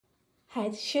Hi,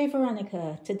 it's Shay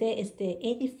Veronica. Today is day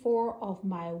 84 of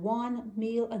my one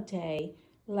meal a day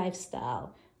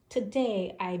lifestyle.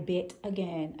 Today I baked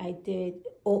again. I did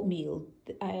oatmeal.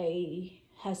 I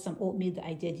had some oatmeal that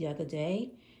I did the other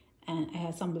day and I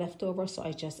had some leftover, so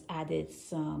I just added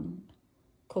some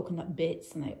coconut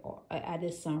bits and I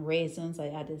added some raisins, I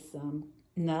added some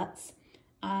nuts,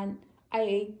 and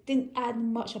I didn't add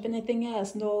much of anything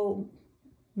else. No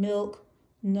milk,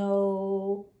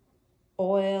 no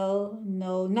oil,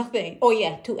 no nothing. Oh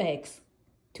yeah, two eggs.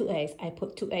 Two eggs. I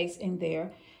put two eggs in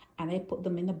there and I put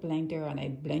them in a blender and I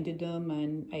blended them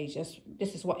and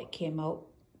this is what it came out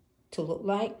to look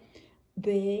like.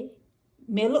 They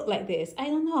may look like this. I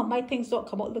don't know. My things don't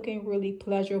come out looking really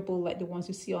pleasurable like the ones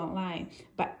you see online,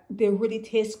 but they really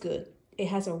taste good. It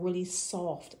has a really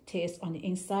soft taste on the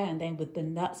inside, and then with the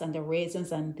nuts and the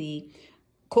raisins and the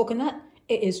coconut,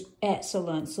 it is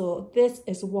excellent. So this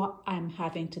is what I'm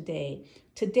having today.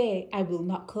 Today I will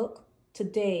not cook.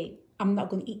 Today I'm not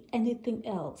going to eat anything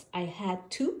else. I had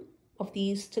two of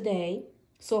these today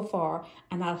so far,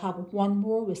 and I'll have one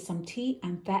more with some tea,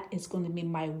 and that is going to be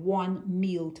my one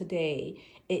meal today.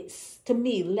 It's, to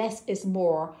me, less is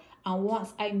more. And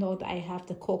once I know that I have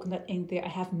the coconut in there, I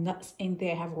have nuts in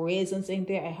there, I have raisins in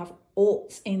there, I have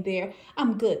oats in there,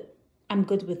 I'm good. I'm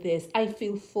good with this. I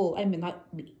feel full. I may not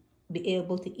be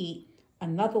able to eat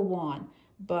another one,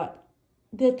 but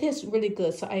they taste really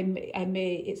good. So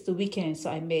it's the weekend, so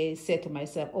I may say to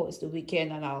myself, oh, it's the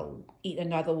weekend and I'll eat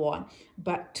another one.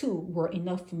 But two were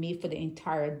enough for me for the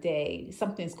entire day.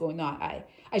 Something's going on.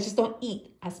 I just don't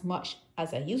eat as much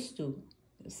as I used to.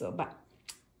 So, but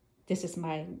this is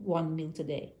my one meal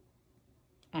today.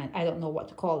 And I don't know what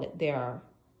to call it. They are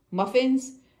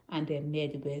muffins and they're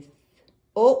made with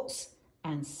oats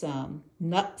and some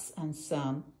nuts and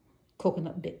some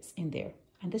coconut bits in there.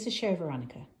 And this is Sherry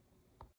Veronica.